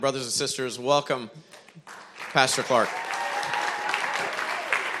Brothers and sisters, welcome Pastor Clark.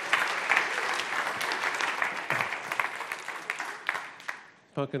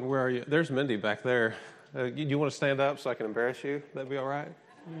 Pumpkin, where are you? There's Mindy back there. You want to stand up so I can embarrass you? That'd be all right?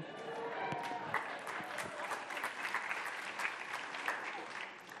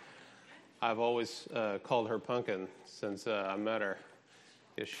 I've always called her Pumpkin since I met her,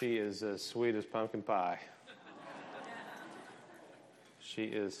 because she is as sweet as pumpkin pie. She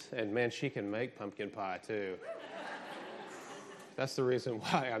is, and man, she can make pumpkin pie too. That's the reason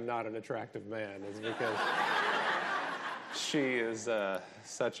why I'm not an attractive man, is because she is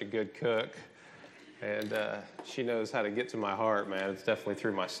such a good cook, and she knows how to get to my heart, man. It's definitely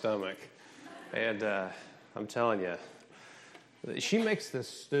through my stomach. And I'm telling you, she makes this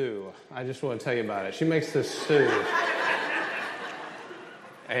stew. I just want to tell you about it. She makes this stew.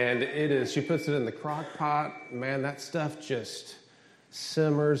 And she puts it in the crock pot. Man, that stuff just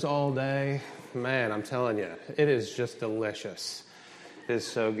simmers all day. Man, I'm telling you, it is just delicious. It is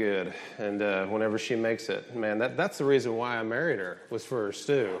so good. And whenever she makes it, man, that's the reason why I married her, was for her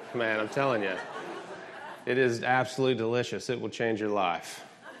stew. Man, I'm telling you, it is absolutely delicious. It will change your life.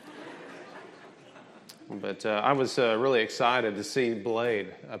 But I was really excited to see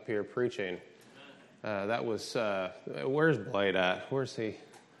Blade up here preaching. That was, where's Blade at? Where's he?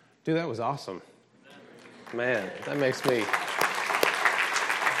 Dude, that was awesome. Man, that makes me,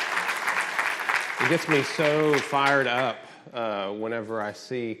 it gets me so fired up whenever I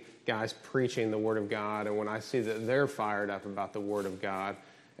see guys preaching the Word of God, and when I see that they're fired up about the Word of God.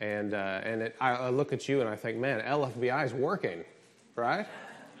 And I look at you and I think, man, LFBI is working, right?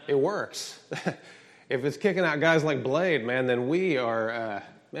 It works. If it's kicking out guys like Blade, man, then we are,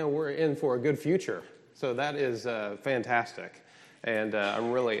 we're in for a good future. So that is fantastic. And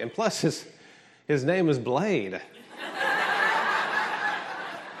I'm really, and plus his name is Blade.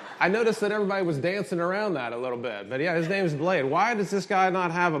 I noticed that everybody was dancing around that a little bit. But yeah, his name is Blade. Why does this guy not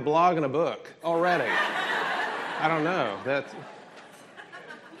have a blog and a book already? I don't know.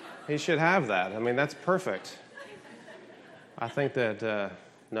 He should have that. I mean, that's perfect. I think that,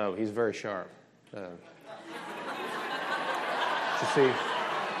 no, he's very sharp. Did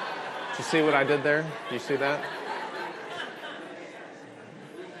you see what I did there? Do you see that?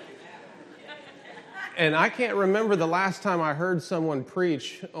 And I can't remember the last time I heard someone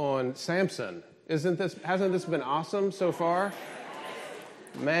preach on Samson. Hasn't this been awesome so far?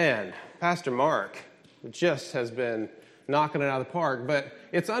 Man, Pastor Mark just has been knocking it out of the park, but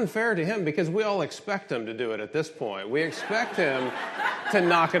it's unfair to him because we all expect him to do it at this point. We expect him to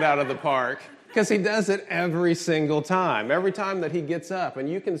knock it out of the park because he does it every single time. Every time that he gets up, and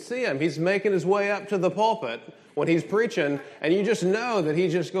you can see him, he's making his way up to the pulpit when he's preaching, and you just know that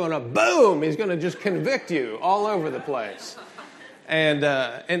he's just going to, boom, he's going to just convict you all over the place. And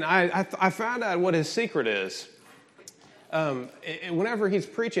I found out what his secret is. Whenever he's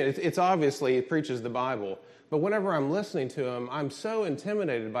preaching, it's obviously he preaches the Bible, but whenever I'm listening to him, I'm so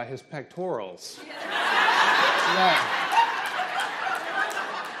intimidated by his pectorals.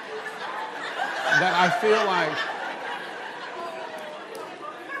 That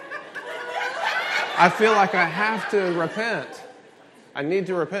I feel like I have to repent. I need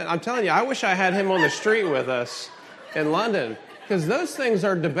to repent. I'm telling you, I wish I had him on the street with us in London, because those things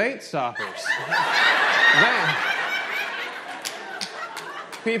are debate stoppers.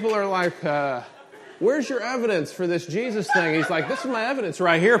 People are like, where's your evidence for this Jesus thing? He's like, this is my evidence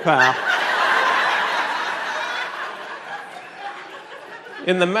right here, pal.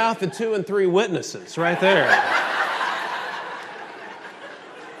 In the mouth of 2 and 3 witnesses, right there.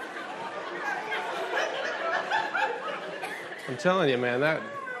 I'm telling you, man,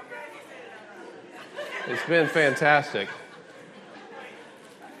 it's been fantastic.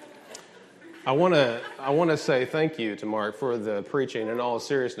 I want to say thank you to Mark for the preaching in all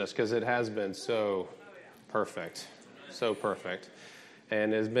seriousness, because it has been so perfect,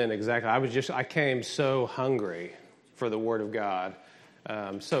 and it's been exactly. I came so hungry for the Word of God.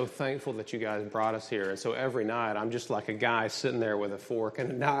 I'm so thankful that you guys brought us here. And so every night, I'm just like a guy sitting there with a fork and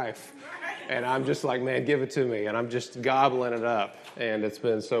a knife. And I'm just like, man, give it to me. And I'm just gobbling it up. And it's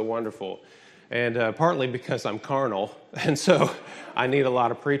been so wonderful. And partly because I'm carnal. And so I need a lot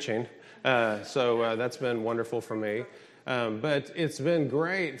of preaching. So that's been wonderful for me. But it's been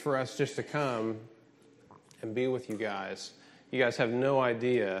great for us just to come and be with you guys. You guys have no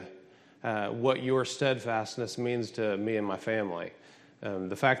idea what your steadfastness means to me and my family.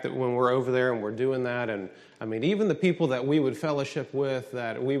 The fact that when we're over there and we're doing that, and I mean, even the people that we would fellowship with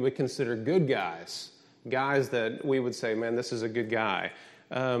that we would consider good guys that we would say, man, this is a good guy.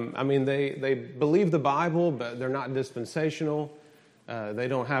 I mean, they believe the Bible, but they're not dispensational. They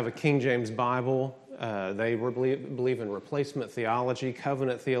don't have a King James Bible. They believe in replacement theology,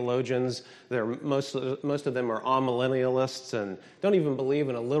 covenant theologians. Most of them are amillennialists and don't even believe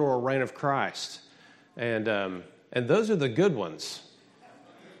in a literal reign of Christ. And those are the good ones.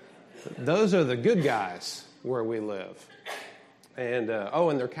 Those are the good guys where we live. And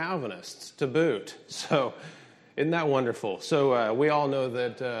they're Calvinists to boot. So isn't that wonderful? So we all know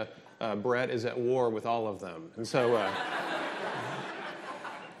that Brett is at war with all of them. And so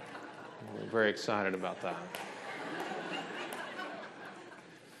we're very excited about that.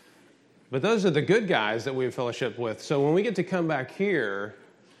 But those are the good guys that we fellowship with. So when we get to come back here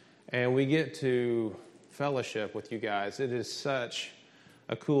and we get to fellowship with you guys, it is such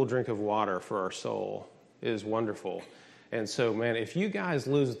a cool drink of water for our soul. It is wonderful. And so, man, if you guys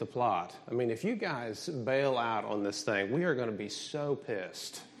lose the plot, I mean, if you guys bail out on this thing, we are going to be so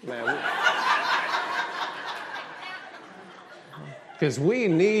pissed. Man, because we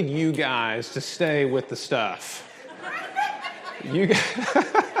need you guys to stay with the stuff. You guys,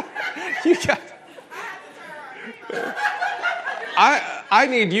 I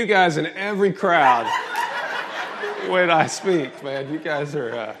need you guys in every crowd when I speak, man. You guys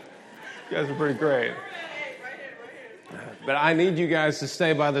are pretty great. But I need you guys to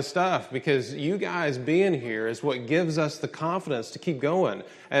stay by the stuff because you guys being here is what gives us the confidence to keep going.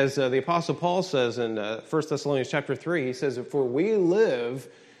 As the Apostle Paul says in 1 Thessalonians chapter 3, he says, "For we live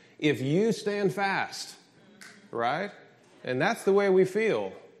if you stand fast." Right? And that's the way we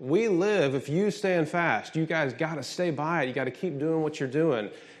feel. We live if you stand fast. You guys got to stay by it. You got to keep doing what you're doing.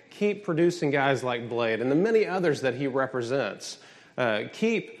 Keep producing guys like Blade and the many others that he represents.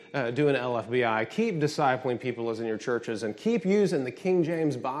 Keep doing LFBI. Keep discipling people as in your churches, and keep using the King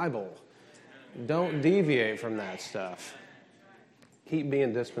James Bible. Don't deviate from that stuff. Keep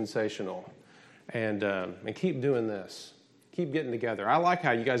being dispensational, and keep doing this. Keep getting together. I like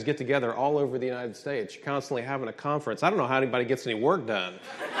how you guys get together all over the United States. You're constantly having a conference. I don't know how anybody gets any work done.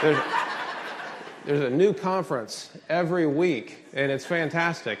 There's a new conference every week, and it's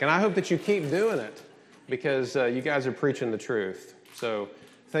fantastic. And I hope that you keep doing it because you guys are preaching the truth. So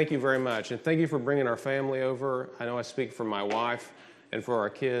thank you very much. And thank you for bringing our family over. I know I speak for my wife and for our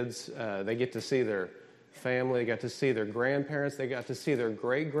kids. They get to see their family. They got to see their grandparents. They got to see their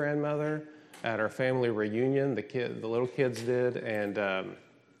great-grandmother at our family reunion. The little kids did. And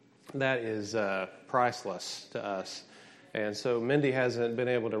that is priceless to us. And so Mindy hasn't been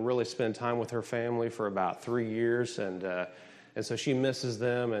able to really spend time with her family for about 3 years. And so she misses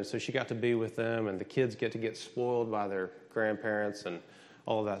them. And so she got to be with them. And the kids get spoiled by their grandparents and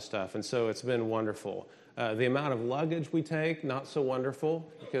all of that stuff. And so it's been wonderful. The amount of luggage we take, not so wonderful,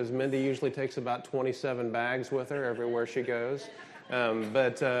 because Mindy usually takes about 27 bags with her everywhere she goes.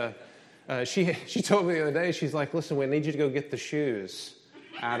 But she told me the other day, she's like, "Listen, we need you to go get the shoes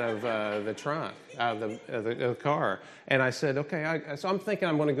out of the trunk, out of the car." And I said, "Okay." So I'm thinking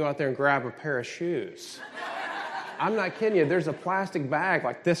I'm going to go out there and grab a pair of shoes. I'm not kidding you. There's a plastic bag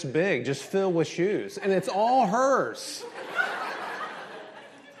like this big, just filled with shoes, and it's all hers.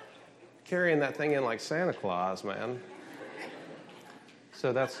 Carrying that thing in like Santa Claus, man.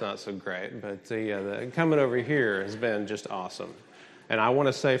 So that's not so great. But the coming over here has been just awesome. And I want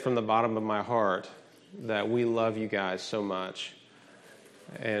to say from the bottom of my heart that we love you guys so much.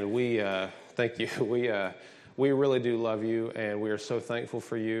 And we thank you. We really do love you, and we are so thankful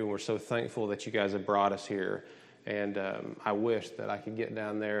for you. And we're so thankful that you guys have brought us here. And I wish that I could get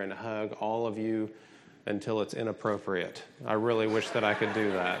down there and hug all of you until it's inappropriate. I really wish that I could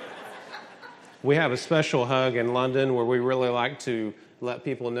do that. We have a special hug in London where we really like to let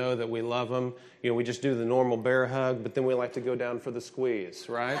people know that we love them. You know, we just do the normal bear hug, but then we like to go down for the squeeze,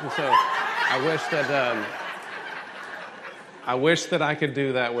 right? And so I wish that I could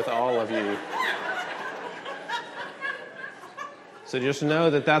do that with all of you. So just know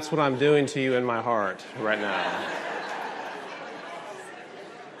that that's what I'm doing to you in my heart right now.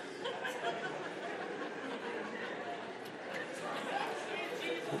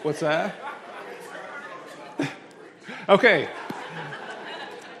 What's that? Okay.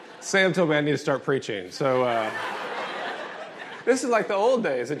 Sam told me I need to start preaching. So this is like the old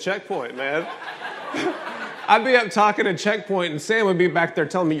days at Checkpoint, man. I'd be up talking at Checkpoint, and Sam would be back there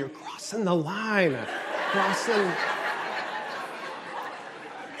telling me, "You're crossing the line. Crossing."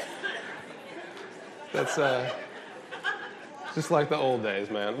 That's just like the old days,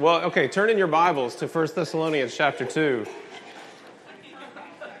 man. Well, okay, turn in your Bibles to 1 Thessalonians chapter 2.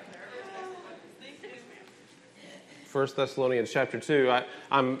 1 Thessalonians chapter 2.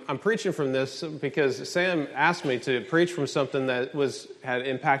 I'm preaching from this because Sam asked me to preach from something that had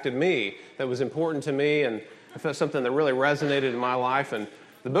impacted me, that was important to me, and I felt something that really resonated in my life. And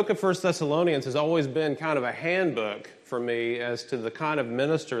the book of 1 Thessalonians has always been kind of a handbook for me as to the kind of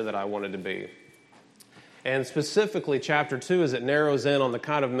minister that I wanted to be. And specifically, chapter 2, as it narrows in on the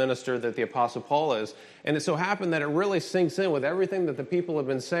kind of minister that the Apostle Paul is. And it so happened that it really sinks in with everything that the people have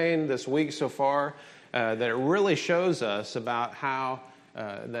been saying this week so far, that it really shows us about how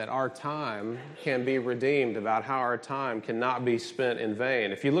that our time can be redeemed, about how our time cannot be spent in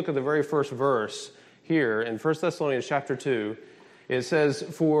vain. If you look at the very first verse here in 1 Thessalonians chapter 2, it says,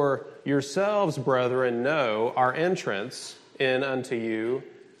 "For yourselves, brethren, know our entrance in unto you,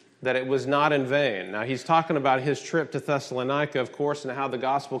 that it was not in vain." Now, he's talking about his trip to Thessalonica, of course, and how the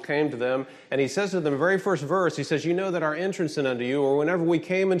gospel came to them. And he says to them, the very first verse, he says, "You know that our entrance in unto you," or whenever we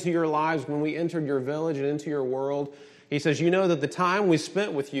came into your lives, when we entered your village and into your world, he says, "You know that the time we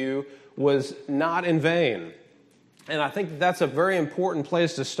spent with you was not in vain." And I think that's a very important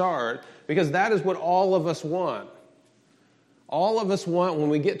place to start, because that is what all of us want. All of us want, when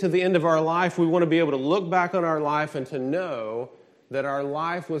we get to the end of our life, we want to be able to look back on our life and to know that our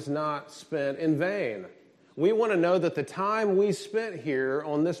life was not spent in vain. We want to know that the time we spent here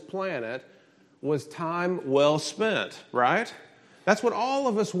on this planet was time well spent, right? That's what all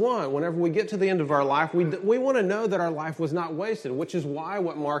of us want whenever we get to the end of our life. We want to know that our life was not wasted, which is why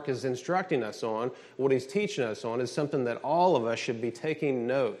what Mark is instructing us on, what he's teaching us on, is something that all of us should be taking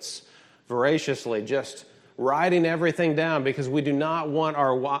notes voraciously, just writing everything down, because we do not want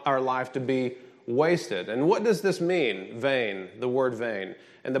our life to be wasted. And what does this mean, vain, the word vain?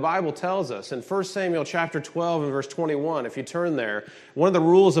 And the Bible tells us in 1 Samuel chapter 12 and verse 21, if you turn there, one of the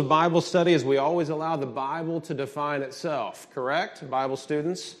rules of Bible study is we always allow the Bible to define itself, correct, Bible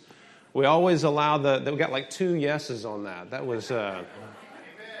students? We always allow we got like 2 yeses on that. That was,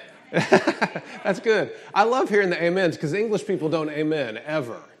 that's good. I love hearing the amens, because English people don't amen,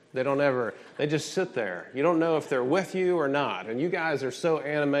 ever. They don't ever, they just sit there. You don't know if they're with you or not. And you guys are so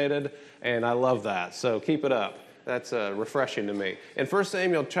animated, and I love that. So keep it up. That's refreshing to me. In 1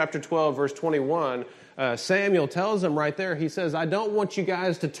 Samuel chapter 12, verse 21, Samuel tells them right there, he says, "I don't want you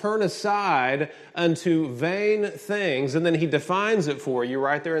guys to turn aside unto vain things." And then he defines it for you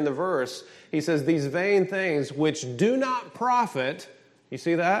right there in the verse. He says, "These vain things which do not profit," you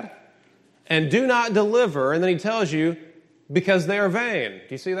see that? "And do not deliver." And then he tells you, "because they are vain." Do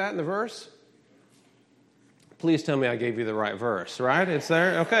you see that in the verse? Please tell me I gave you the right verse, right? It's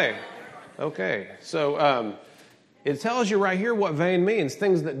there? Okay. So it tells you right here what vain means.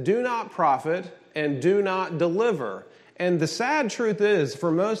 Things that do not profit and do not deliver. And the sad truth is, for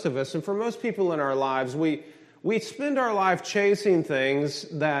most of us and for most people in our lives, we spend our life chasing things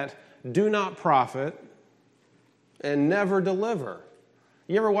that do not profit and never deliver.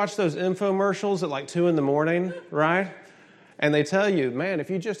 You ever watch those infomercials at like 2 a.m, right? And they tell you, man,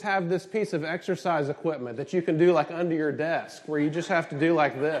 if you just have this piece of exercise equipment that you can do like under your desk, where you just have to do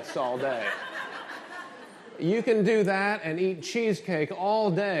like this all day. You can do that and eat cheesecake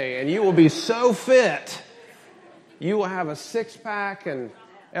all day, and you will be so fit. You will have a 6-pack and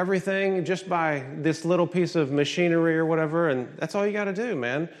everything just by this little piece of machinery or whatever, and that's all you got to do,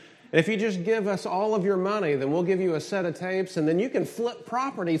 man. And if you just give us all of your money, then we'll give you a set of tapes, and then you can flip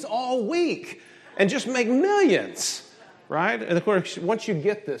properties all week and just make millions. Right? And of course, once you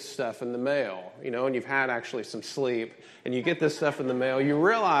get this stuff in the mail, and you've had actually some sleep, and you get this stuff in the mail, you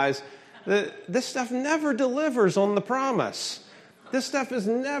realize that this stuff never delivers on the promise. This stuff is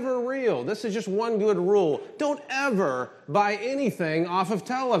never real. This is just one good rule. Don't ever buy anything off of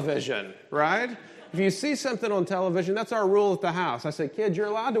television, right? If you see something on television, that's our rule at the house. I say, kids, you're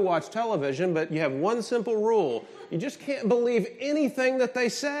allowed to watch television, but you have one simple rule. You just can't believe anything that they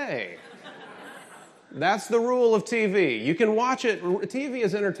say. That's the rule of TV. You can watch it. TV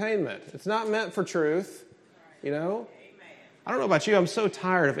is entertainment. It's not meant for truth, I don't know about you. I'm so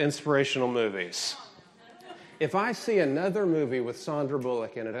tired of inspirational movies. If I see another movie with Sandra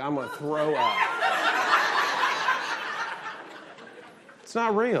Bullock in it, I'm going to throw up. It's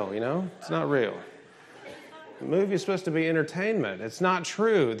not real, It's not real. The movie is supposed to be entertainment. It's not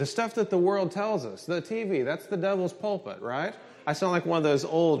true. The stuff that the world tells us, the TV, that's the devil's pulpit, right? I sound like one of those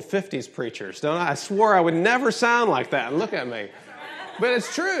old 50s preachers, don't I? I swore I would never sound like that. Look at me. But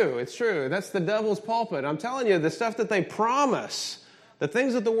it's true. It's true. That's the devil's pulpit. I'm telling you, the stuff that they promise, the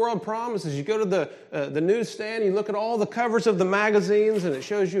things that the world promises. You go to the newsstand, you look at all the covers of the magazines, and it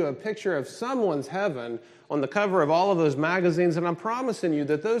shows you a picture of someone's heaven on the cover of all of those magazines. And I'm promising you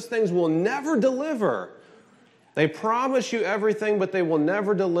that those things will never deliver. They promise you everything, but they will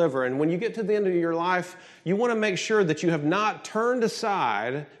never deliver. And when you get to the end of your life, you want to make sure that you have not turned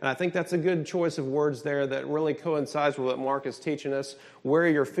aside, and I think that's a good choice of words there that really coincides with what Mark is teaching us, where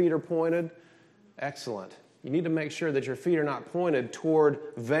your feet are pointed. Excellent. You need to make sure that your feet are not pointed toward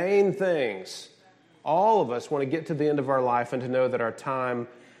vain things. All of us want to get to the end of our life and to know that our time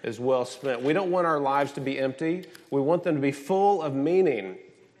is well spent. We don't want our lives to be empty. We want them to be full of meaning.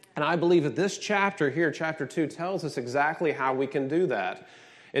 And I believe that this chapter here, chapter 2, tells us exactly how we can do that.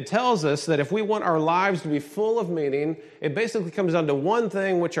 It tells us that if we want our lives to be full of meaning, it basically comes down to one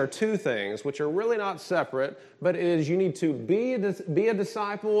thing, which are two things, which are really not separate, but it is you need to be a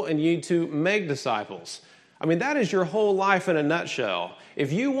disciple and you need to make disciples. I mean, that is your whole life in a nutshell.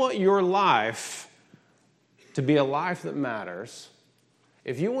 If you want your life to be a life that matters,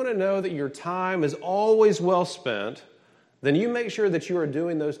 if you want to know that your time is always well spent, then you make sure that you are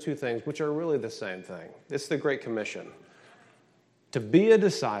doing those two things, which are really the same thing. It's the Great Commission. To be a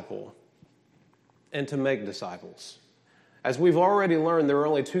disciple and to make disciples. As we've already learned, there are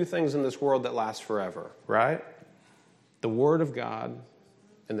only two things in this world that last forever, right? The Word of God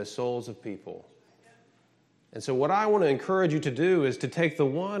and the souls of people. And so what I want to encourage you to do is to take the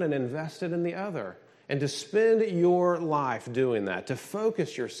one and invest it in the other. And to spend your life doing that, to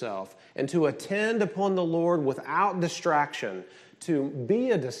focus yourself and to attend upon the Lord without distraction, to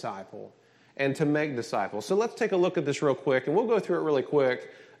be a disciple and to make disciples. So let's take a look at this real quick, and we'll go through it really quick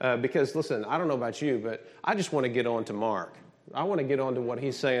because, listen, I don't know about you, but I just want to get on to Mark. I want to get on to what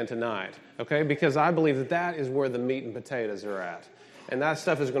he's saying tonight, okay? Because I believe that that is where the meat and potatoes are at. And that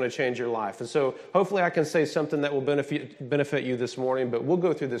stuff is going to change your life. And so hopefully I can say something that will benefit you this morning, but we'll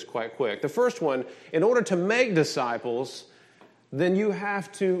go through this quite quick. The first one, in order to make disciples, then you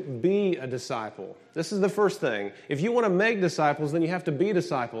have to be a disciple. This is the first thing. If you want to make disciples, then you have to be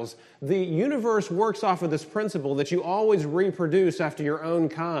disciples. The universe works off of this principle that you always reproduce after your own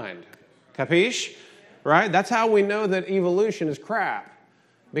kind. Capiche? Right? That's how we know that evolution is crap.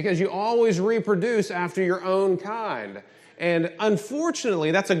 Because you always reproduce after your own kind. And unfortunately,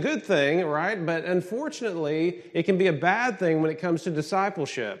 that's a good thing, right? But unfortunately, it can be a bad thing when it comes to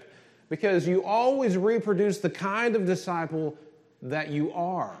discipleship. Because you always reproduce the kind of disciple that you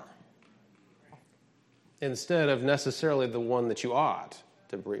are, instead of necessarily the one that you ought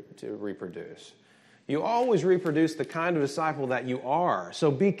to reproduce. You always reproduce the kind of disciple that you are.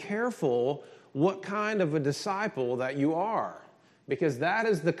 So be careful what kind of a disciple that you are, because that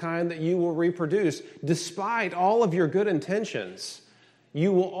is the kind that you will reproduce despite all of your good intentions.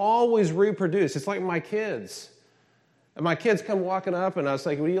 You will always reproduce. It's like my kids. And my kids come walking up, and I was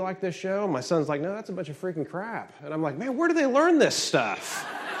like, "Do you like this show?" And my son's like, "No, that's a bunch of freaking crap." And I'm like, "Man, where do they learn this stuff?"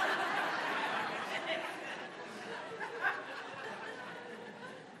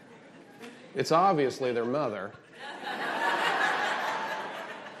 It's obviously their mother.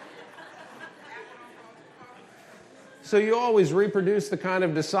 So you always reproduce the kind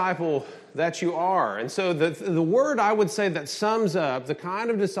of disciple that you are. And so the word I would say that sums up the kind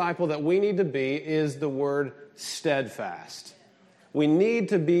of disciple that we need to be is the word steadfast. We need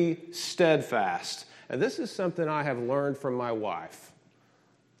to be steadfast. And this is something I have learned from my wife.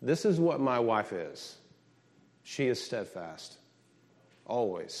 This is what my wife is. She is steadfast.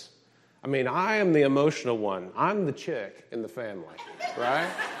 Always. I mean, I am the emotional one. I'm the chick in the family, right?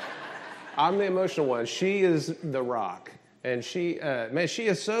 I'm the emotional one. She is the rock. And she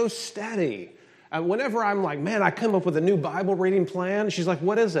is so steady. Whenever I'm like, man, I come up with a new Bible reading plan, she's like,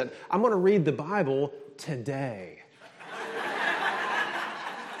 what is it? I'm going to read the Bible today.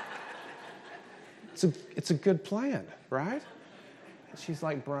 It's a good plan, right? She's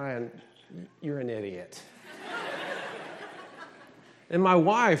like, Brian, you're an idiot. And my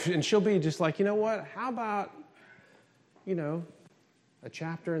wife, and she'll be just like, you know what? How about, a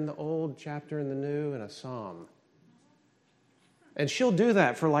chapter in the Old, chapter in the New, and a Psalm. And she'll do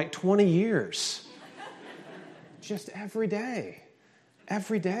that for like 20 years. Just every day,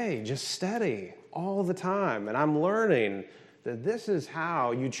 just steady, all the time. And I'm learning that this is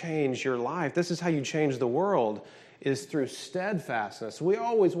how you change your life. This is how you change the world, is through steadfastness. We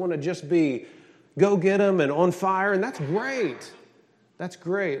always want to just be go get them and on fire, and that's great. That's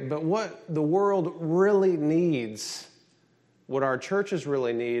great. But what the world really needs, what our churches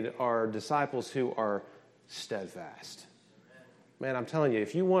really need, are disciples who are steadfast. Man, I'm telling you,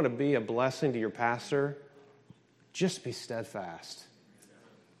 if you want to be a blessing to your pastor, just be steadfast.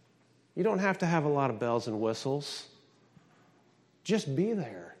 You don't have to have a lot of bells and whistles. Just be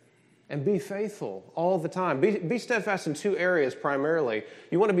there and be faithful all the time. Be steadfast in two areas primarily.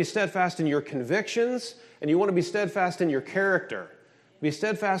 You want to be steadfast in your convictions, and you want to be steadfast in your character. Be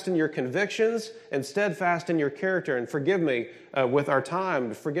steadfast in your convictions and steadfast in your character. And forgive me with our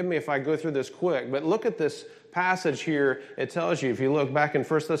time. Forgive me if I go through this quick. But look at this passage here. It tells you, if you look back in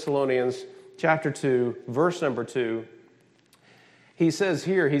 1 Thessalonians chapter 2, verse number 2, He says,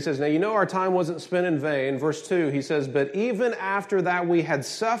 now you know our time wasn't spent in vain. Verse 2, he says, but even after that we had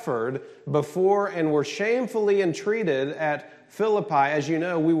suffered before and were shamefully entreated at Philippi, as you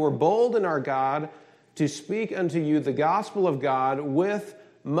know, we were bold in our God to speak unto you the gospel of God with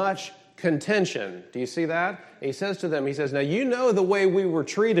much contention. Do you see that? And he says to them, now you know the way we were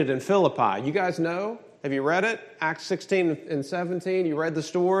treated in Philippi. You guys know? Have you read it? Acts 16 and 17, you read the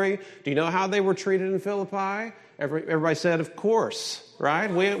story. Do you know how they were treated in Philippi? Everybody said, of course, right?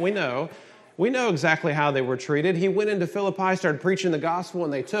 We know. We know exactly how they were treated. He went into Philippi, started preaching the gospel,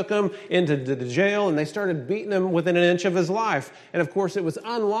 and they took him into the jail, and they started beating him within an inch of his life. And of course, it was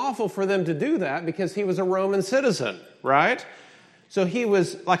unlawful for them to do that because he was a Roman citizen, right? So he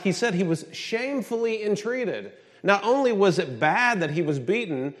was, like he said, he was shamefully entreated. Not only was it bad that he was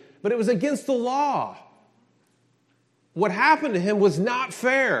beaten, but it was against the law. What happened to him was not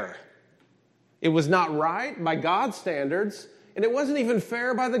fair. It was not right by God's standards, and it wasn't even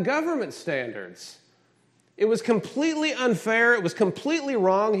fair by the government standards. It was completely unfair. It was completely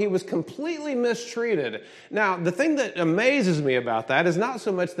wrong. He was completely mistreated. Now, the thing that amazes me about that is not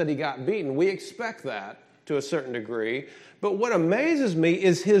so much that he got beaten. We expect that to a certain degree. But what amazes me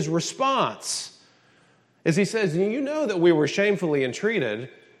is his response. As he says, you know that we were shamefully entreated.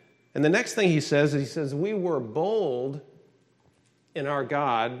 And the next thing he says, we were bold in our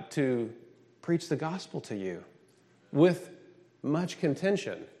God to preach the gospel to you with much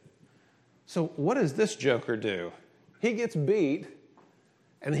contention. So what does this joker do? He gets beat,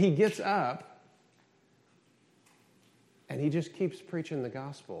 and he gets up, and he just keeps preaching the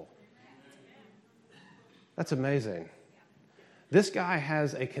gospel. That's amazing. This guy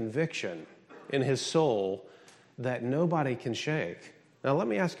has a conviction in his soul that nobody can shake. Now, let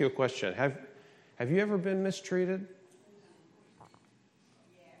me ask you a question. Have you ever been mistreated?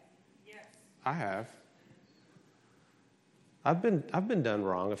 Yes. I have. I've been done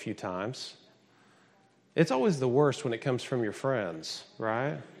wrong a few times. It's always the worst when it comes from your friends,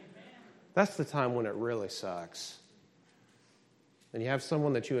 right? That's the time when it really sucks. And you have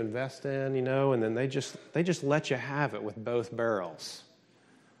someone that you invest in, and then they just let you have it with both barrels.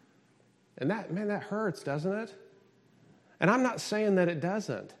 And that hurts, doesn't it? And I'm not saying that it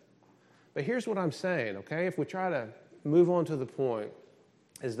doesn't. But here's what I'm saying, okay? If we try to move on to the point,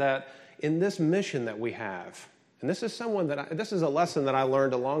 is that in this mission that we have, and this is this is a lesson that I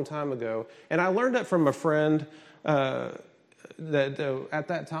learned a long time ago, and I learned it from a friend that at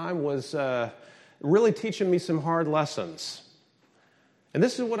that time was really teaching me some hard lessons. And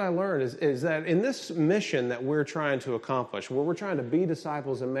this is what I learned, is that in this mission that we're trying to accomplish, where we're trying to be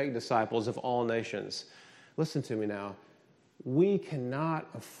disciples and make disciples of all nations, listen to me now, we cannot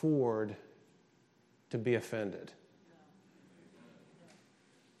afford to be offended.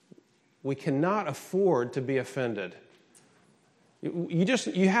 We cannot afford to be offended.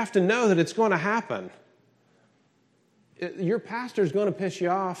 You have to know that it's going to happen. Your pastor's going to piss you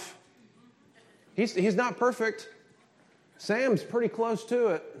off. He's not perfect. Sam's pretty close to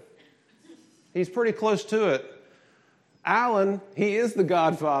it. He's pretty close to it. Alan, he is the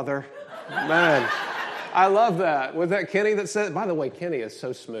Godfather. Man, I love that. Was that Kenny that said? By the way, Kenny is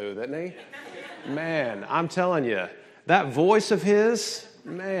so smooth, isn't he? Man, I'm telling you, that voice of his,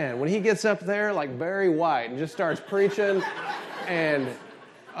 man, when he gets up there like Barry White and just starts preaching, and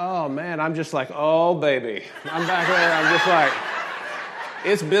oh man, I'm just like, oh baby. I'm back there, I'm just like,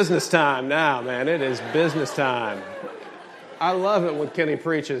 it's business time now, man. It is business time. I love it when Kenny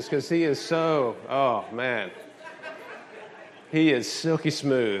preaches because he is so, oh man. He is silky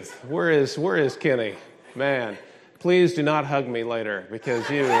smooth. Where is Kenny? Man, please do not hug me later because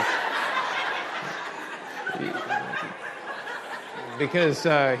he'll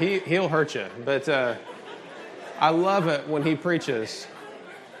hurt you. But I love it when he preaches.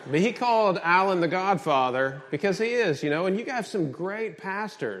 But he called Alan the Godfather because he is, and you have some great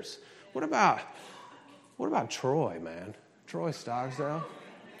pastors. What about Troy, man? Troy Stogsdale?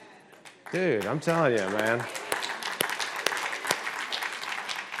 Dude, I'm telling you, man.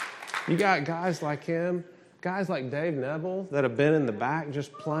 You got guys like him, guys like Dave Neville that have been in the back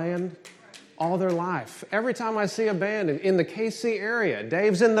just playing all their life. Every time I see a band in the KC area,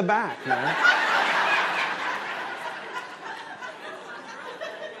 Dave's in the back, man.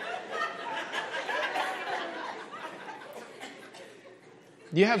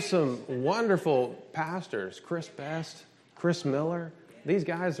 You have some wonderful pastors, Chris Best, Chris Miller. These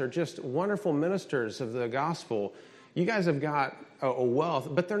guys are just wonderful ministers of the gospel. You guys have got a wealth,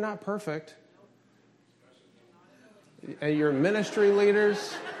 but they're not perfect. And your ministry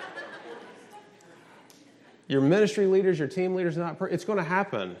leaders, your team leaders are not perfect. It's going to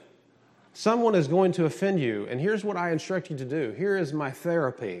happen. Someone is going to offend you, and here's what I instruct you to do. Here is my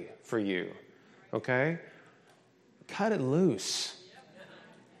therapy for you, okay? Cut it loose.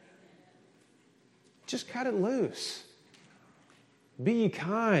 Just cut it loose. Be ye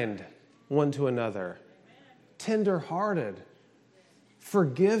kind one to another, tender-hearted,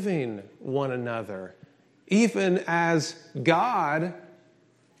 forgiving one another, even as God,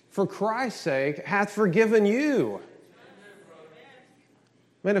 for Christ's sake, hath forgiven you.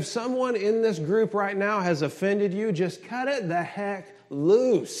 Man, if someone in this group right now has offended you, just cut it the heck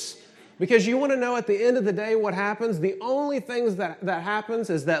loose. Because you want to know at the end of the day what happens? The only things that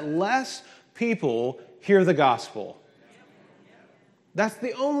happens is that less people hear the gospel. That's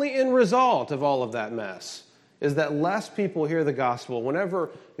the only end result of all of that mess, is that less people hear the gospel.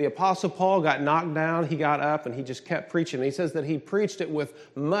 Whenever the Apostle Paul got knocked down, he got up and he just kept preaching. And he says that he preached it with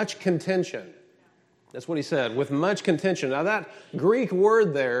much contention. That's what he said, with much contention. Now that Greek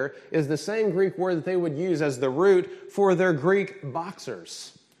word there is the same Greek word that they would use as the root for their Greek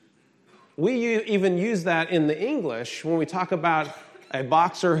boxers. We even use that in the English when we talk about a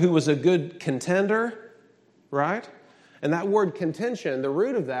boxer who was a good contender, right? And that word contention, the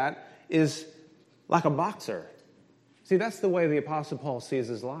root of that is like a boxer. See, that's the way the Apostle Paul sees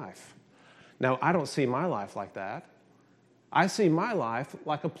his life. Now, I don't see my life like that. I see my life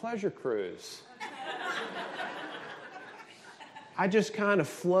like a pleasure cruise. I just kind of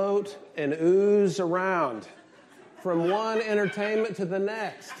float and ooze around from one entertainment to the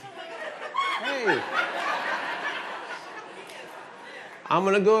next. Hey, I'm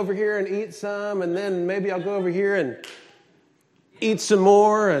going to go over here and eat some, and then maybe I'll go over here and eat some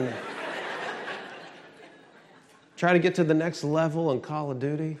more and try to get to the next level in Call of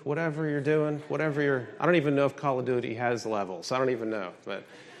Duty, whatever you're doing, I don't even know if Call of Duty has levels. I don't even know, but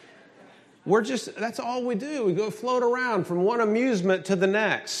that's all we do. We go float around from one amusement to the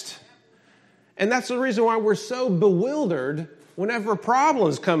next. And that's the reason why we're so bewildered whenever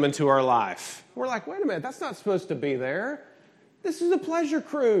problems come into our life. We're like, wait a minute, that's not supposed to be there. This is a pleasure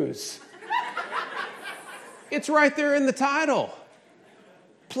cruise. It's right there in the title.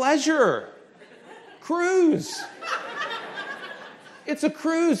 Pleasure. Cruise. It's a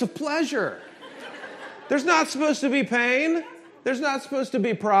cruise of pleasure. There's not supposed to be pain. There's not supposed to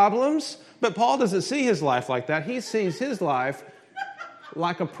be problems. But Paul doesn't see his life like that. He sees his life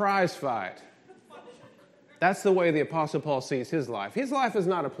like a prize fight. That's the way the Apostle Paul sees his life. His life is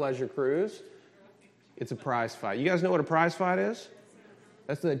not a pleasure cruise. It's a prize fight. You guys know what a prize fight is?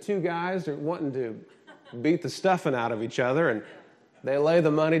 That's the two guys are wanting to beat the stuffing out of each other, and they lay the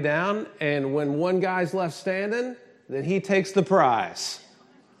money down, and when one guy's left standing, then he takes the prize.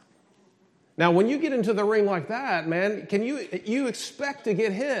 Now, when you get into the ring like that, man, you expect to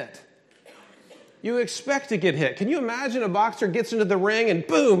get hit. You expect to get hit. Can you imagine a boxer gets into the ring and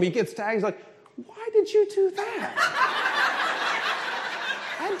boom, he gets tagged. He's like, why did you do that?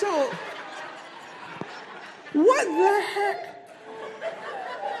 What the heck?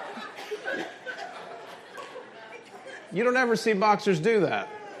 You don't ever see boxers do that.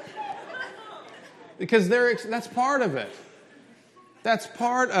 Because that's part of it. That's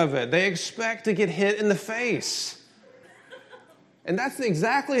part of it. They expect to get hit in the face. And that's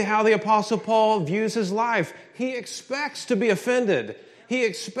exactly how the Apostle Paul views his life. He expects to be offended. He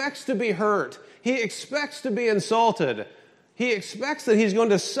expects to be hurt. He expects to be insulted. He expects that he's going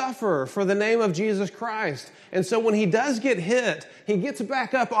to suffer for the name of Jesus Christ. And so when he does get hit, he gets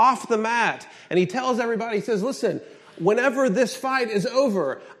back up off the mat and he tells everybody, he says, listen, whenever this fight is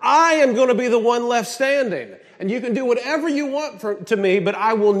over, I am going to be the one left standing. And you can do whatever you want to me, but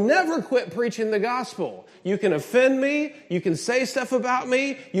I will never quit preaching the gospel. You can offend me. You can say stuff about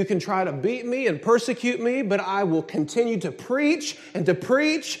me. You can try to beat me and persecute me, but I will continue to preach and to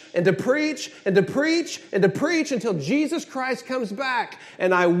preach and to preach and to preach and to preach until Jesus Christ comes back.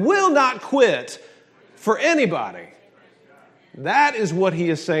 And I will not quit for anybody. That is what he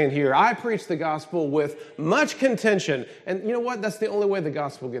is saying here. I preach the gospel with much contention. And you know what? That's the only way the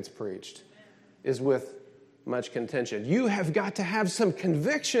gospel gets preached, is with much contention. You have got to have some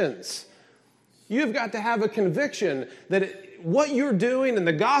convictions. You've got to have a conviction that what you're doing and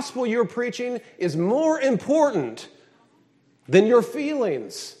the gospel you're preaching is more important than your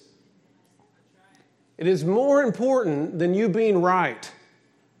feelings. It is more important than you being right.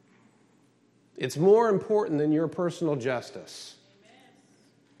 It's more important than your personal justice.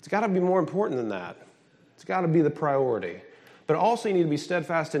 It's got to be more important than that. It's got to be the priority. But also you need to be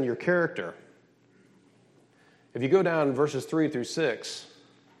steadfast in your character. If you go down verses 3 through 6,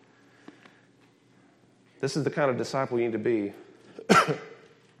 this is the kind of disciple you need to be.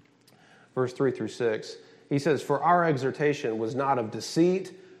 Verse 3 through 6, he says, for our exhortation was not of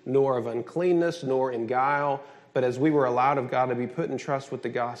deceit, nor of uncleanness, nor in guile. But as we were allowed of God to be put in trust with the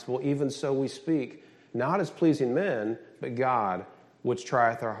gospel, even so we speak, not as pleasing men, but God, which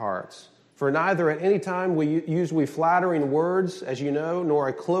trieth our hearts. For neither at any time use we flattering words, as you know, nor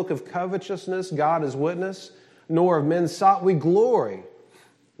a cloak of covetousness, God is witness, nor of men sought we glory,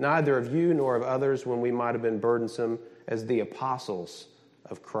 neither of you nor of others when we might have been burdensome as the apostles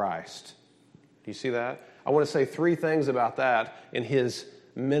of Christ. Do you see that? I want to say three things about that in his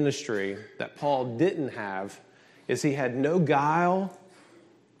ministry that Paul didn't have. Is he had no guile,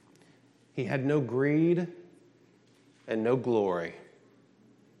 he had no greed, and no glory.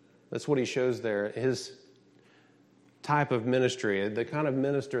 That's what he shows there. His type of ministry, the kind of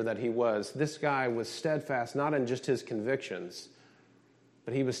minister that he was, this guy was steadfast not in just his convictions,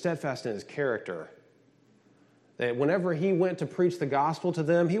 but he was steadfast in his character. That whenever he went to preach the gospel to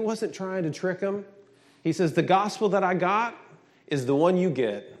them, he wasn't trying to trick them. He says, the gospel that I got is the one you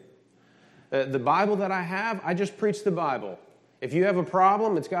get. The Bible that I have, I just preach the Bible. If you have a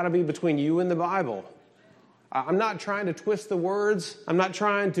problem, it's got to be between you and the Bible. I'm not trying to twist the words. I'm not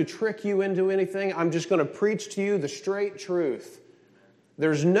trying to trick you into anything. I'm just going to preach to you the straight truth.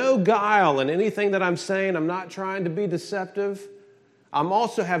 There's no guile in anything that I'm saying. I'm not trying to be deceptive. I'm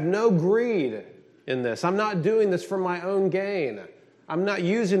also have no greed in this. I'm not doing this for my own gain. I'm not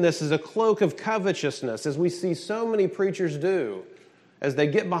using this as a cloak of covetousness, as we see so many preachers do, as they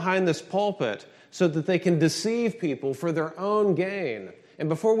get behind this pulpit so that they can deceive people for their own gain. And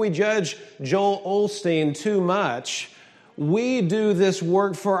before we judge Joel Osteen too much, we do this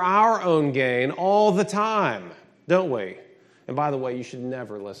work for our own gain all the time, don't we? And by the way, you should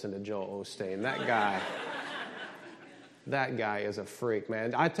never listen to Joel Osteen. That guy is a freak,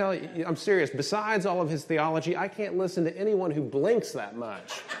 man. I tell you, I'm serious. Besides all of his theology, I can't listen to anyone who blinks that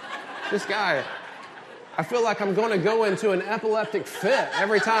much. This guy, I feel like I'm going to go into an epileptic fit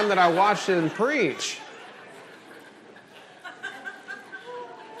every time that I watch him preach.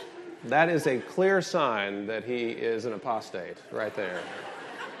 That is a clear sign that he is an apostate right there.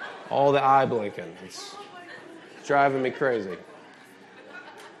 All the eye blinking. It's driving me crazy.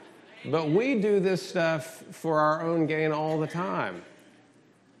 But we do this stuff for our own gain all the time.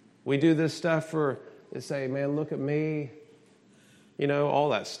 We do this stuff to say, man, look at me. You know, all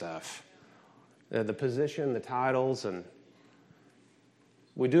that stuff. The position, the titles, and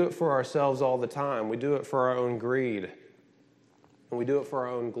we do it for ourselves all the time. We do it for our own greed. And we do it for our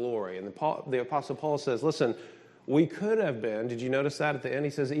own glory. And the Apostle Paul says, listen, we could have been, did you notice that at the end?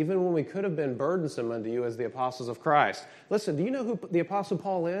 He says, even when we could have been burdensome unto you as the apostles of Christ. Listen, do you know who the Apostle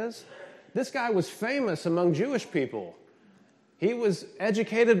Paul is? This guy was famous among Jewish people. He was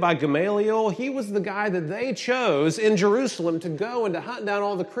educated by Gamaliel. He was the guy that they chose in Jerusalem to go and to hunt down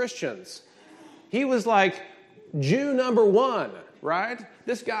all the Christians. He was like Jew number one, right?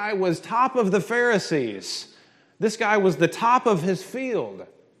 This guy was top of the Pharisees. This guy was the top of his field.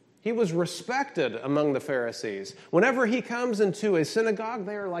 He was respected among the Pharisees. Whenever he comes into a synagogue,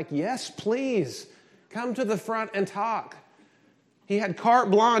 they are like, yes, please, come to the front and talk. He had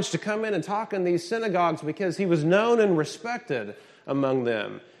carte blanche to come in and talk in these synagogues because he was known and respected among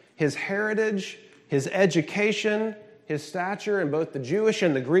them. His heritage, his education, his stature in both the Jewish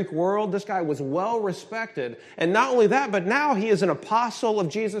and the Greek world, this guy was well respected. And not only that, but now he is an apostle of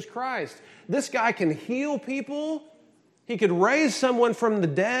Jesus Christ. This guy can heal people. He could raise someone from the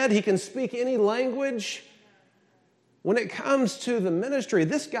dead. He can speak any language. When it comes to the ministry,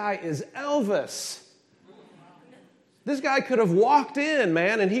 this guy is Elvis. This guy could have walked in,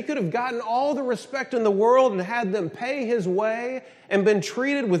 man, and he could have gotten all the respect in the world and had them pay his way and been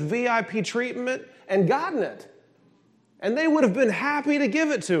treated with VIP treatment and gotten it. And they would have been happy to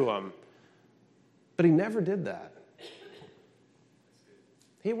give it to him. But he never did that.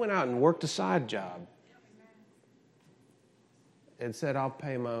 He went out and worked a side job and said, I'll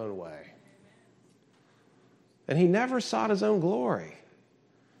pay my own way. And he never sought his own glory.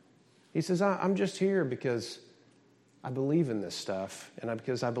 He says, I'm just here because I believe in this stuff and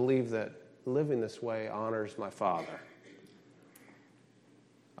because I believe that living this way honors my Father.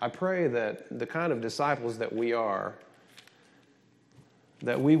 I pray that the kind of disciples that we are,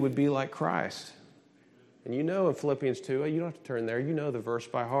 that we would be like Christ. And you know in Philippians 2, you don't have to turn there, you know the verse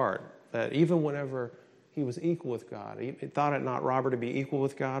by heart, that even whenever he was equal with God, he thought it not robbery to be equal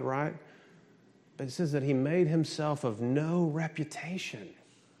with God, right? But it says that he made himself of no reputation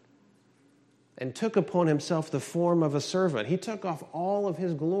and took upon himself the form of a servant. He took off all of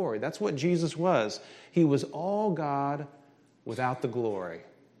his glory. That's what Jesus was. He was all God without the glory.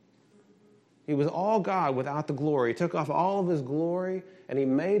 He was all God without the glory. He took off all of his glory and he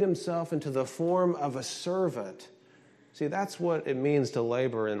made himself into the form of a servant. See, that's what it means to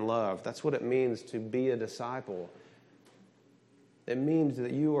labor in love. That's what it means to be a disciple. It means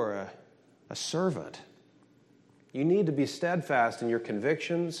that you are a servant. You need to be steadfast in your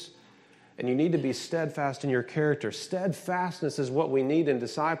convictions, and you need to be steadfast in your character. Steadfastness is what we need in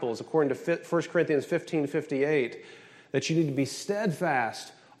disciples, according to 1 Corinthians 15:58, that you need to be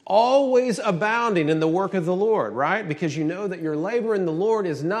steadfast, always abounding in the work of the Lord, right? Because you know that your labor in the Lord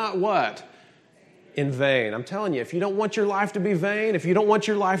is not what? In vain. I'm telling you, if you don't want your life to be vain, if you don't want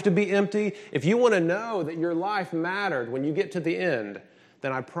your life to be empty, if you want to know that your life mattered when you get to the end,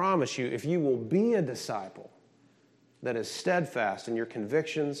 then I promise you, if you will be a disciple that is steadfast in your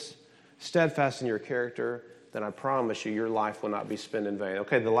convictions, steadfast in your character, then I promise you, your life will not be spent in vain.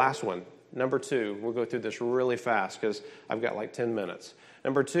 Okay, the last one, number 2. We'll go through this really fast because I've got like 10 minutes.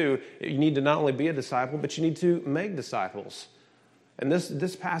 Number 2, you need to not only be a disciple, but you need to make disciples. And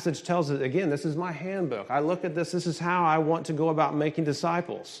this passage tells us, again, this is my handbook. I look at this is how I want to go about making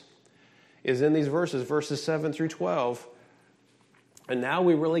disciples, is in these verses 7 through 12. And now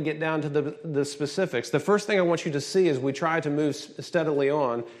we really get down to the specifics. The first thing I want you to see as we try to move steadily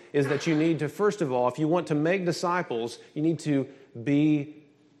on is that you need to, first of all, if you want to make disciples, you need to be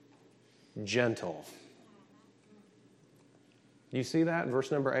gentle. Do you see that in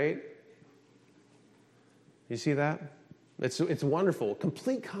verse number 8? You see that? It's wonderful.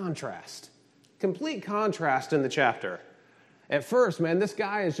 Complete contrast in the chapter. At first, man, this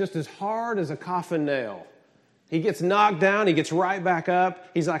guy is just as hard as a coffin nail. He gets knocked down. He gets right back up.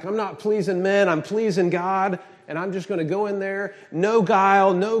 He's like, I'm not pleasing men. I'm pleasing God. And I'm just going to go in there. No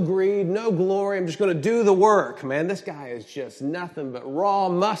guile, no greed, no glory. I'm just going to do the work. Man, this guy is just nothing but raw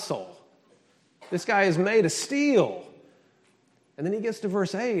muscle. This guy is made of steel. And then he gets to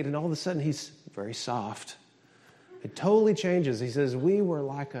verse 8, and all of a sudden he's very soft. It totally changes. He says, we were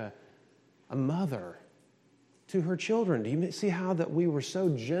like a mother to her children. Do you see how that we were so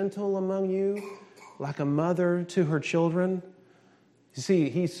gentle among you? Like a mother to her children? You see,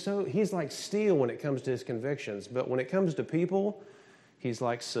 he's like steel when it comes to his convictions, but when it comes to people, he's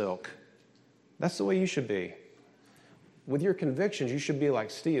like silk. That's the way you should be. With your convictions, you should be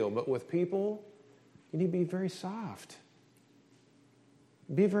like steel, but with people, you need to be very soft.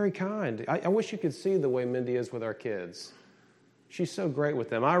 Be very kind. I wish you could see the way Mindy is with our kids. She's so great with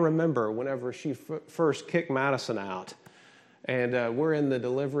them. I remember whenever she first kicked Madison out, and we're in the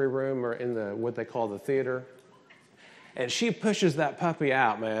delivery room or in the what they call the theater, and she pushes that puppy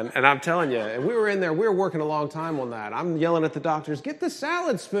out, man. And I'm telling you, and we were in there, we were working a long time on that. I'm yelling at the doctors, get the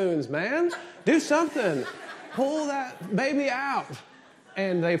salad spoons, man. Do something. Pull that baby out.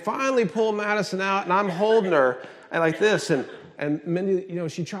 And they finally pull Madison out, and I'm holding her like this, and Mindy,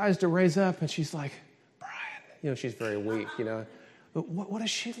 she tries to raise up, and she's like, Brian, she's very weak, But what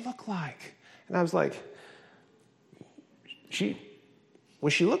does she look like? And I was like, she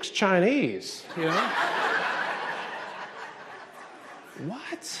looks Chinese,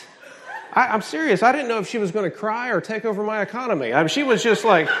 What? I'm serious. I didn't know if she was going to cry or take over my economy. She was just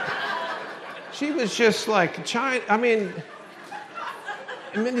like China.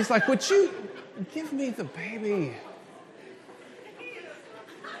 And Mindy's like, would you give me the baby?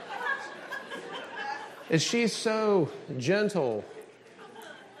 And she's so gentle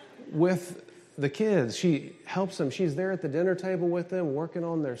with the kids. She helps them. She's there at the dinner table with them, working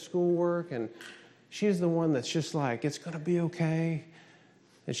on their schoolwork, and she's the one that's just like, it's going to be okay.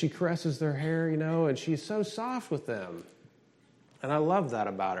 And she caresses their hair, and she's so soft with them. And I love that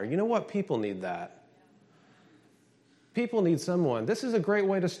about her. You know what? People need that. People need someone. This is a great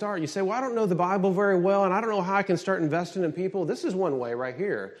way to start. You say, well, I don't know the Bible very well, and I don't know how I can start investing in people. This is one way right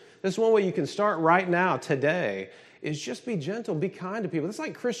here. This is one way you can start right now, today, is just be gentle, be kind to people. It's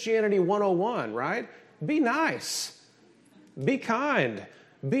like Christianity 101, right? Be nice. Be kind.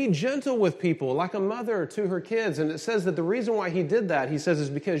 Be gentle with people, like a mother to her kids. And it says that the reason why he did that, he says, is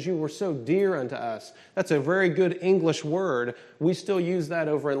because you were so dear unto us. That's a very good English word. We still use that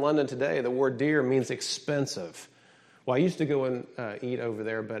over in London today. The word dear means expensive. Well, I used to go and eat over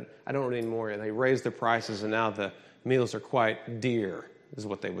there, but I don't anymore. They raised their prices, and now the meals are quite dear, is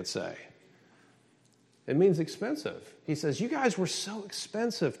what they would say. It means expensive. He says, you guys were so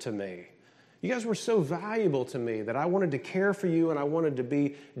expensive to me. You guys were so valuable to me that I wanted to care for you, and I wanted to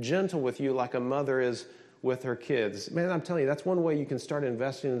be gentle with you like a mother is with her kids. Man, I'm telling you, that's one way you can start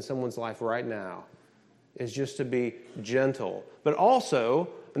investing in someone's life right now, is just to be gentle. But also,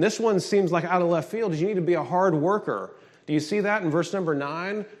 and this one seems like out of left field, is you need to be a hard worker. Do you see that in verse number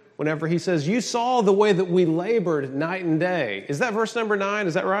 9? Whenever he says, you saw the way that we labored night and day. Is that verse number 9?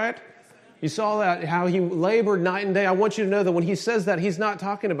 Is that right? You saw that, how he labored night and day. I want you to know that when he says that, he's not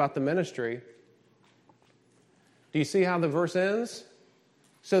talking about the ministry. Do you see how the verse ends?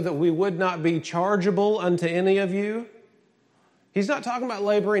 So that we would not be chargeable unto any of you. He's not talking about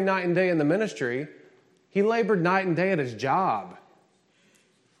laboring night and day in the ministry. He labored night and day at his job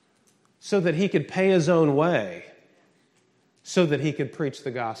so that he could pay his own way, so that he could preach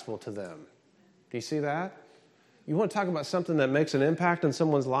the gospel to them. Do you see that? You want to talk about something that makes an impact in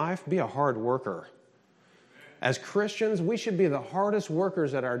someone's life? Be a hard worker. As Christians, we should be the hardest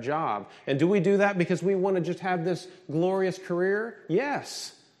workers at our job. And do we do that because we want to just have this glorious career?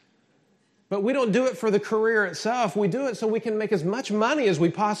 Yes. But we don't do it for the career itself. We do it so we can make as much money as we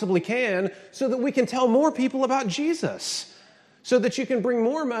possibly can so that we can tell more people about Jesus. So that you can bring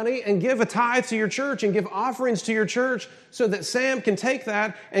more money and give a tithe to your church and give offerings to your church so that Sam can take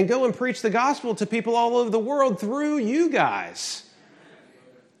that and go and preach the gospel to people all over the world through you guys.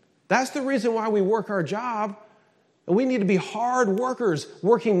 That's the reason why we work our job. And we need to be hard workers,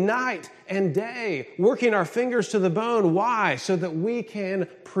 working night and day, working our fingers to the bone. Why? So that we can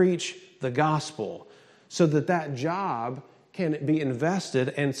preach the gospel, so that that job can be invested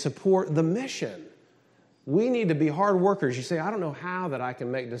and support the mission. We need to be hard workers. You say, I don't know how that I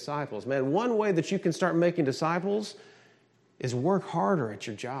can make disciples. Man, one way that you can start making disciples is work harder at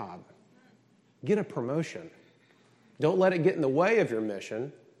your job. Get a promotion. Don't let it get in the way of your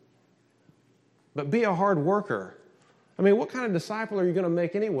mission, but be a hard worker. I mean, what kind of disciple are you going to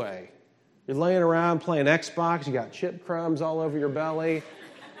make anyway? You're laying around playing Xbox, you got chip crumbs all over your belly.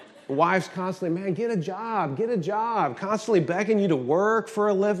 The wife's constantly, man, get a job, constantly begging you to work for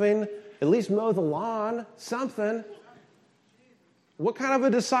a living. At least mow the lawn, something. What kind of a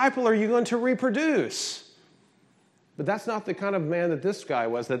disciple are you going to reproduce? But that's not the kind of man that this guy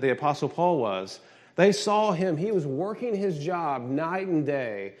was, that the Apostle Paul was. They saw him, he was working his job night and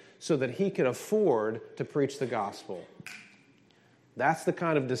day so that he could afford to preach the gospel. That's the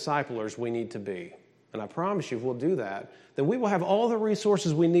kind of disciplers we need to be. And I promise you, if we'll do that, then we will have all the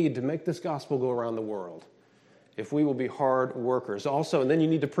resources we need to make this gospel go around the world. If we will be hard workers. Also, and then you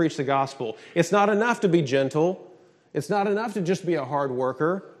need to preach the gospel. It's not enough to be gentle. It's not enough to just be a hard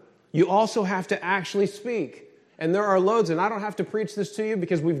worker. You also have to actually speak. And there are loads, and I don't have to preach this to you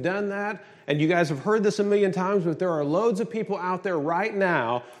because we've done that, and you guys have heard this a million times, but there are loads of people out there right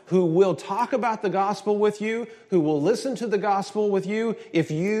now who will talk about the gospel with you, who will listen to the gospel with you, if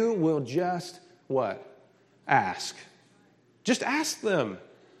you will just, what? Ask. Just ask them.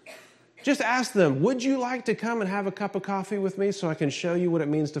 Just ask them, would you like to come and have a cup of coffee with me so I can show you what it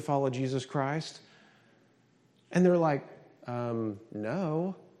means to follow Jesus Christ? And they're like,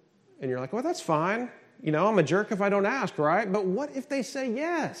 no. And you're like, well, that's fine. You know, I'm a jerk if I don't ask, right? But what if they say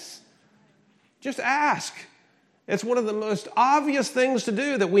yes? Just ask. It's one of the most obvious things to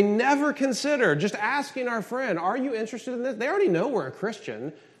do that we never consider. Just asking our friend, are you interested in this? They already know we're a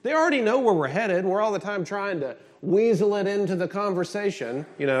Christian. They already know where we're headed. We're all the time trying to weasel it into the conversation,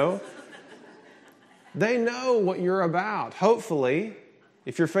 you know. They know what you're about. Hopefully,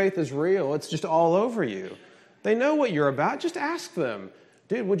 if your faith is real, it's just all over you. They know what you're about. Just ask them,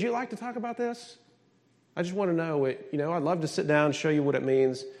 dude, would you like to talk about this? I just want to know, I'd love to sit down and show you what it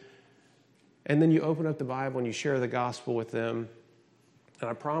means. And then you open up the Bible and you share the gospel with them. And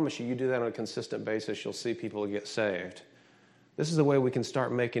I promise you, you do that on a consistent basis, you'll see people get saved. This is the way we can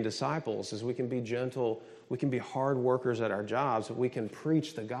start making disciples, is we can be gentle, we can be hard workers at our jobs, but we can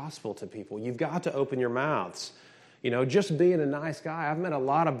preach the gospel to people. You've got to open your mouths. Just being a nice guy. I've met a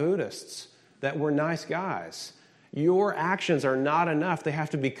lot of Buddhists that were nice guys. Your actions are not enough. They have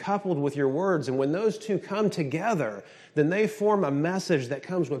to be coupled with your words. And when those two come together, then they form a message that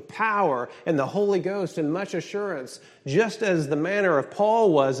comes with power and the Holy Ghost and much assurance, just as the manner of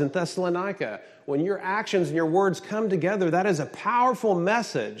Paul was in Thessalonica. When your actions and your words come together, that is a powerful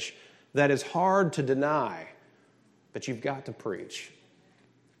message that is hard to deny, but you've got to preach.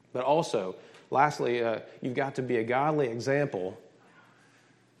 But also, lastly, you've got to be a godly example.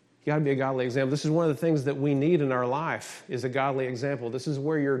 You've got to be a godly example. This is one of the things that we need in our life, is a godly example. This is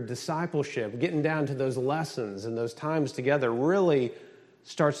where your discipleship, getting down to those lessons and those times together, really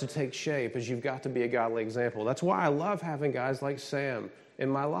starts to take shape, as you've got to be a godly example. That's why I love having guys like Sam in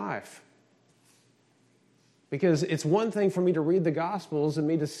my life. Because it's one thing for me to read the Gospels and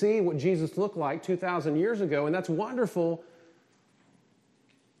me to see what Jesus looked like 2,000 years ago, and that's wonderful.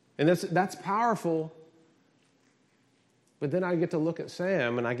 And that's powerful. But then I get to look at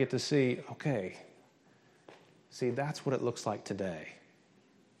Sam and I get to see, okay, that's what it looks like today.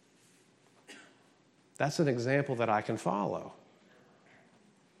 That's an example that I can follow.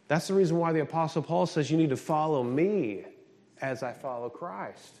 That's the reason why the Apostle Paul says you need to follow me as I follow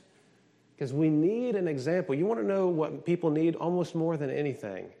Christ. Because we need an example. You want to know what people need almost more than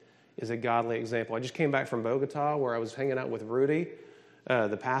anything? is a godly example. I just came back from Bogota where I was hanging out with Rudy,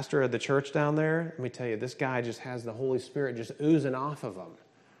 the pastor of the church down there. Let me tell you, this guy just has the Holy Spirit just oozing off of him.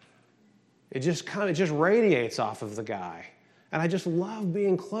 It just radiates off of the guy. And I just love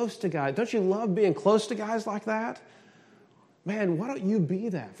being close to guys. Don't you love being close to guys like that? Man, why don't you be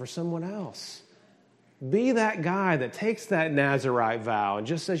that for someone else? Be that guy that takes that Nazirite vow and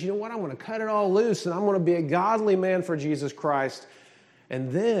just says, you know what, I'm going to cut it all loose and I'm going to be a godly man for Jesus Christ.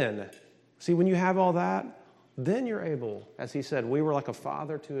 And then, see, when you have all that, then you're able, as he said, we were like a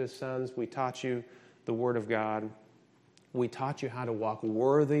father to his sons. We taught you the Word of God. We taught you how to walk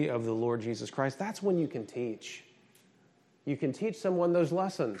worthy of the Lord Jesus Christ. That's when you can teach. You can teach someone those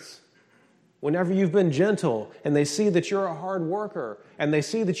lessons. Whenever you've been gentle and they see that you're a hard worker and they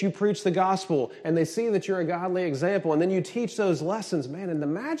see that you preach the gospel and they see that you're a godly example and then you teach those lessons, man, and the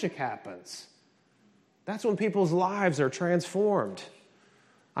magic happens. That's when people's lives are transformed.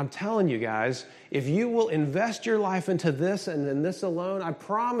 I'm telling you guys, if you will invest your life into this and in this alone, I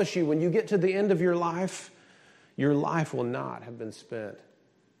promise you when you get to the end of your life will not have been spent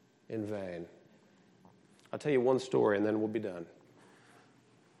in vain. I'll tell you one story and then we'll be done.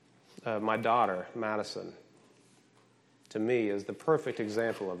 My daughter, Madison, to me is the perfect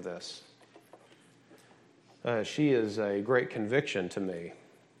example of this. She is a great conviction to me,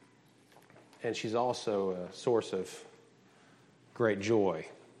 and she's also a source of great joy.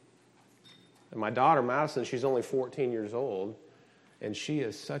 And my daughter, Madison, she's only 14 years old, and she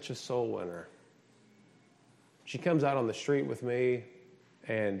is such a soul winner. She comes out on the street with me,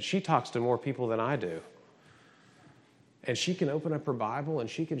 and she talks to more people than I do. And she can open up her Bible and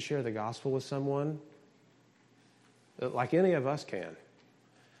she can share the gospel with someone like any of us can.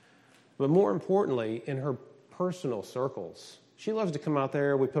 But more importantly, in her personal circles, she loves to come out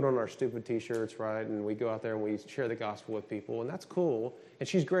there. We put on our stupid T-shirts, right? And we go out there and we share the gospel with people. And that's cool. And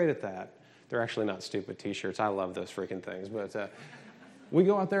she's great at that. They're actually not stupid T-shirts. I love those freaking things. But we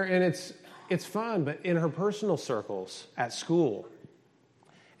go out there and it's fun. But in her personal circles at school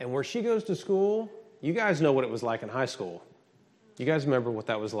and where she goes to school, you guys know what it was like in high school. You guys remember what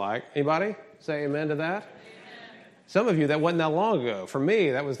that was like? Anybody say amen to that? Amen. Some of you, that wasn't that long ago. For me,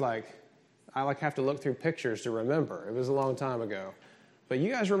 that was I have to look through pictures to remember. It was a long time ago. But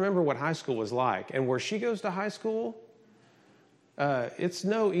you guys remember what high school was like. And where she goes to high school, it's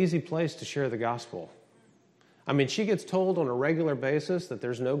no easy place to share the gospel. I mean, she gets told on a regular basis that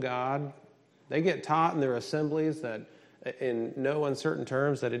there's no God. They get taught in their assemblies that, in no uncertain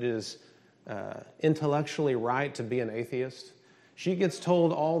terms, that it is intellectually right to be an atheist. She gets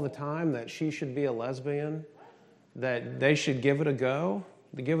told all the time that she should be a lesbian, that they should give it a go,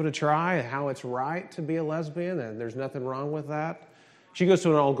 to give it a try, how it's right to be a lesbian, and there's nothing wrong with that. She goes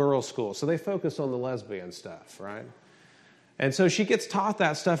to an all-girls school, so they focus on the lesbian stuff, right? And so she gets taught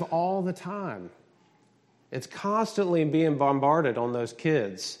that stuff all the time. It's constantly being bombarded on those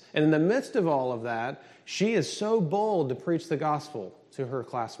kids. And in the midst of all of that, she is so bold to preach the gospel to her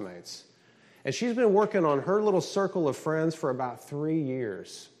classmates. And she's been working on her little circle of friends for about 3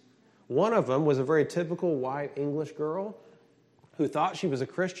 years. One of them was a very typical white English girl who thought she was a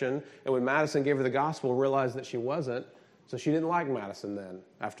Christian, and when Madison gave her the gospel, realized that she wasn't. So she didn't like Madison then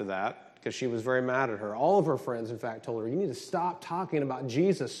after that because she was very mad at her. All of her friends, in fact, told her, you need to stop talking about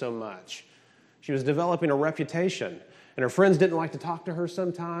Jesus so much. She was developing a reputation. And her friends didn't like to talk to her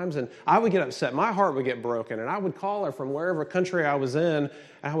sometimes, and I would get upset. My heart would get broken, and I would call her from wherever country I was in, and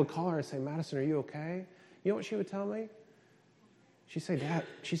I would call her and say, Madison, are you okay? You know what she would tell me? She'd say, Dad,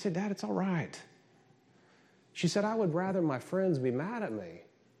 it's all right. She said, I would rather my friends be mad at me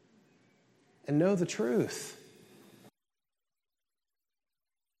and know the truth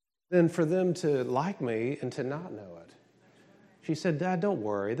than for them to like me and to not know it. She said, Dad, don't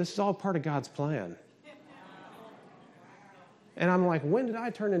worry. This is all part of God's plan. And I'm like, when did I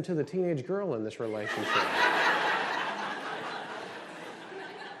turn into the teenage girl in this relationship?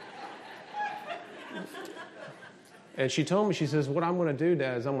 And she told me, she says, what I'm going to do,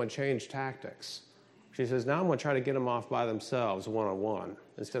 Dad, is I'm going to change tactics. She says, now I'm going to try to get them off by themselves, one-on-one,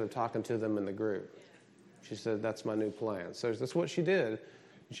 instead of talking to them in the group. She said, that's my new plan. So that's what she did.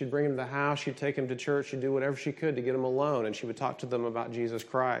 She'd bring him to the house. She'd take him to church. She'd do whatever she could to get him alone. And she would talk to them about Jesus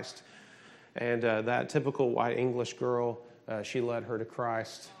Christ. And that typical white English girl, she led her to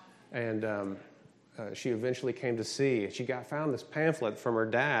Christ, and she eventually came to see. She found this pamphlet from her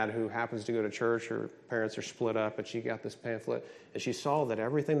dad, who happens to go to church. Her parents are split up, and she got this pamphlet, and she saw that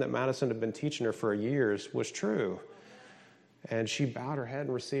everything that Madison had been teaching her for years was true. And she bowed her head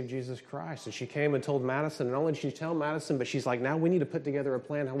and received Jesus Christ. And she came and told Madison, and not only did she tell Madison, but she's like, now we need to put together a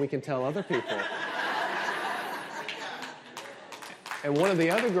plan how we can tell other people. And one of the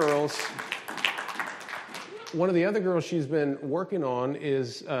other girls she's been working on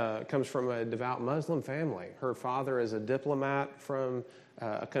comes from a devout Muslim family. Her father is a diplomat from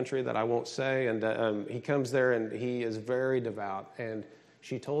a country that I won't say, and he comes there and he is very devout. And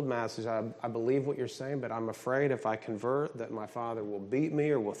she told Madison, I believe what you're saying, but I'm afraid if I convert that my father will beat me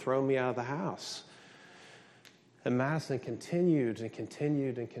or will throw me out of the house. And Madison continued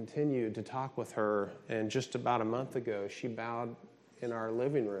to talk with her, and just about a month ago, she bowed in our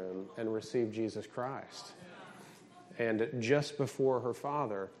living room and received Jesus Christ. And just before her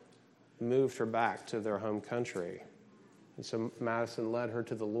father moved her back to their home country. And so Madison led her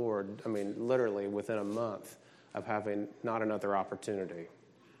to the Lord, literally within a month of having not another opportunity.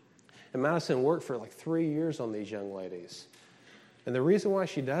 And Madison worked for 3 years on these young ladies. And the reason why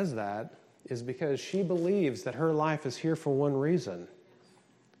she does that is because she believes that her life is here for one reason,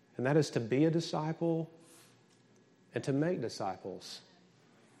 and that is to be a disciple and to make disciples.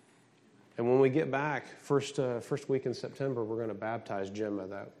 And when we get back, first week in September, we're going to baptize Gemma,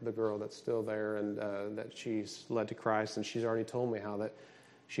 the girl that's still there and that she's led to Christ. And she's already told me how that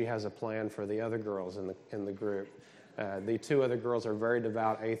she has a plan for the other girls in the group. The two other girls are very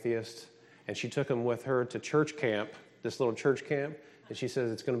devout atheists, and she took them with her to church camp, this little church camp, and she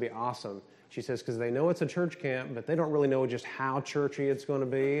says it's going to be awesome. She says because they know it's a church camp, but they don't really know just how churchy it's going to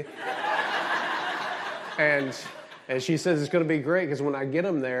be. And she says it's going to be great because when I get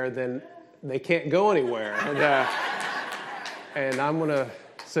them there, then they can't go anywhere. And I'm going to,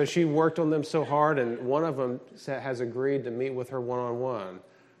 so she worked on them so hard, and one of them has agreed to meet with her one-on-one.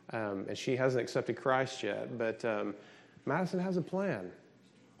 And she hasn't accepted Christ yet, but Madison has a plan.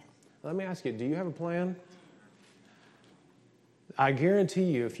 Let me ask you, do you have a plan? I guarantee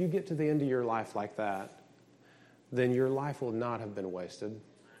you, if you get to the end of your life like that, then your life will not have been wasted.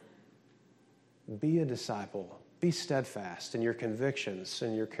 Be a disciple. Be steadfast in your convictions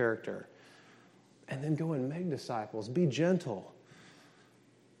and your character. And then go and make disciples. Be gentle.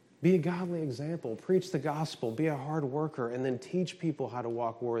 Be a godly example. Preach the gospel. Be a hard worker. And then teach people how to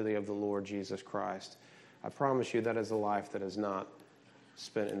walk worthy of the Lord Jesus Christ. I promise you that is a life that is not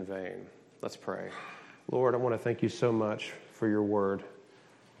spent in vain. Let's pray. Lord, I want to thank you so much for your word.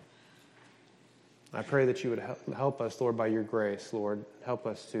 I pray that you would help us, Lord, by your grace, Lord. Help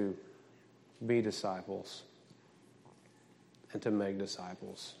us to be disciples and to make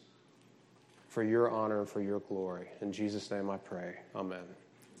disciples for your honor and for your glory. In Jesus' name I pray. Amen.